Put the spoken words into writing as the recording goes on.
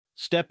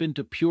Step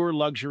into pure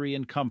luxury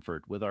and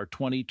comfort with our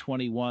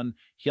 2021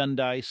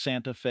 Hyundai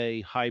Santa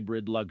Fe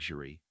Hybrid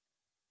Luxury.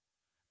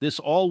 This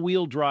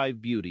all-wheel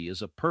drive beauty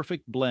is a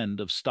perfect blend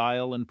of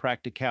style and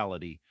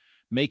practicality,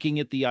 making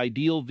it the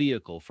ideal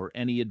vehicle for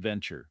any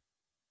adventure.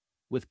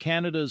 With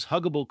Canada's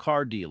huggable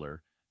car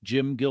dealer,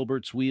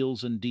 Gilberts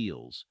Wheels and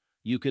Deals,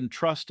 you can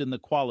trust in the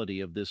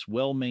quality of this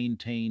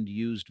well-maintained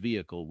used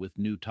vehicle with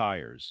new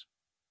tires.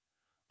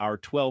 Our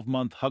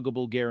 12-month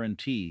huggable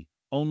guarantee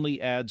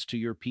only adds to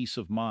your peace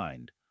of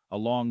mind,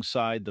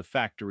 alongside the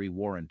factory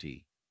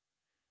warranty.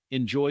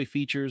 Enjoy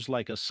features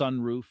like a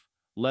sunroof,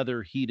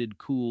 leather-heated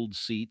cooled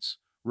seats,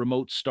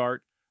 remote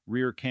start,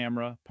 rear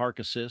camera, park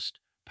assist,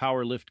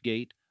 power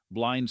liftgate,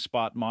 blind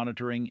spot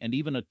monitoring, and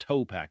even a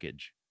tow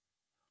package.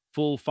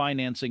 Full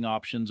financing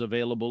options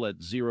available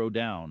at zero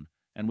down,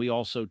 and we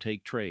also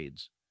take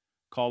trades.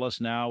 Call us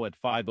now at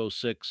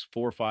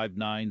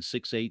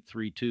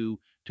 506-459-6832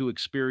 to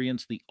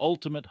experience the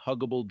ultimate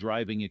huggable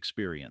driving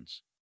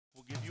experience.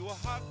 We'll give you a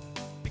hug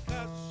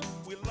because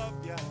we love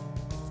ya.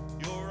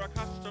 You're a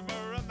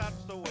customer and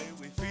that's the way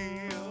we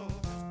feel.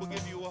 We'll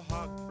give you a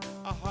hug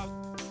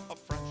of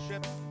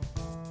friendship,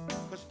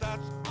 cause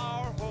that's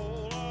our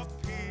whole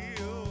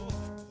appeal.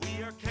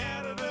 We are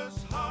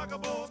Canada's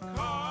huggable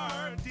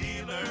car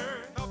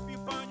dealer. Help you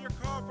find your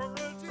car for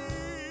a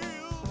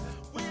deal.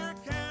 We're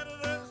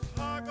Canada's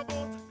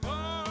huggable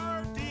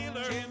car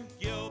dealer.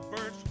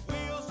 Gilberts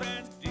Wheels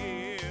and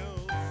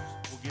Deals.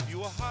 We'll give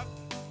you a hug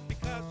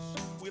because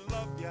we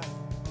love ya.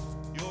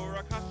 You're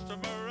a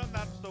customer and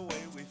that's the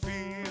way we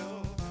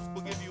feel.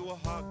 We'll give you a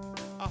hug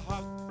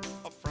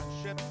of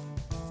friendship,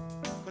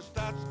 cause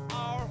that's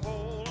our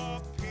whole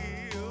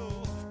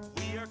appeal.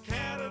 We are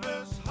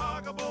Canada's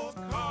huggable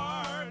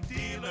car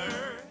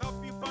dealer.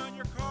 Help you find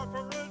your car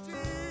for a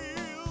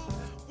deal.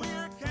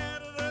 We're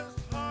Canada's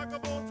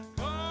huggable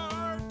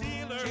car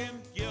dealer.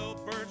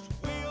 Gilberts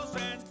Wheels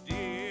and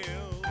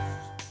Deals.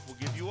 We'll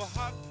give you a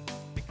hug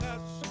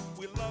because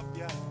we love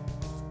ya.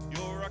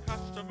 You're a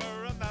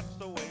customer and that's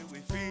the way we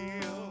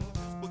feel.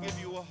 We'll give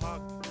you a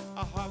hug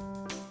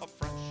of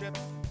friendship,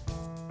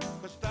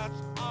 cause that's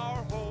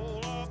our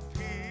whole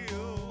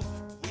appeal.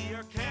 We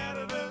are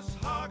Canada's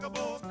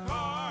huggable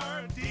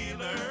car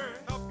dealer.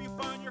 Help you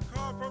find your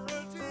car for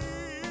a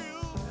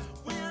deal.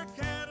 We're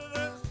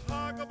Canada's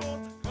huggable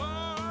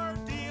car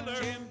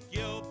dealer.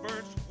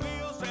 Gilberts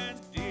Wheels and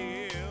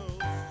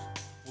Deals.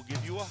 We'll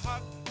give you a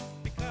hug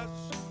because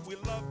we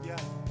love ya.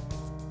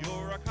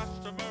 You're a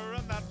customer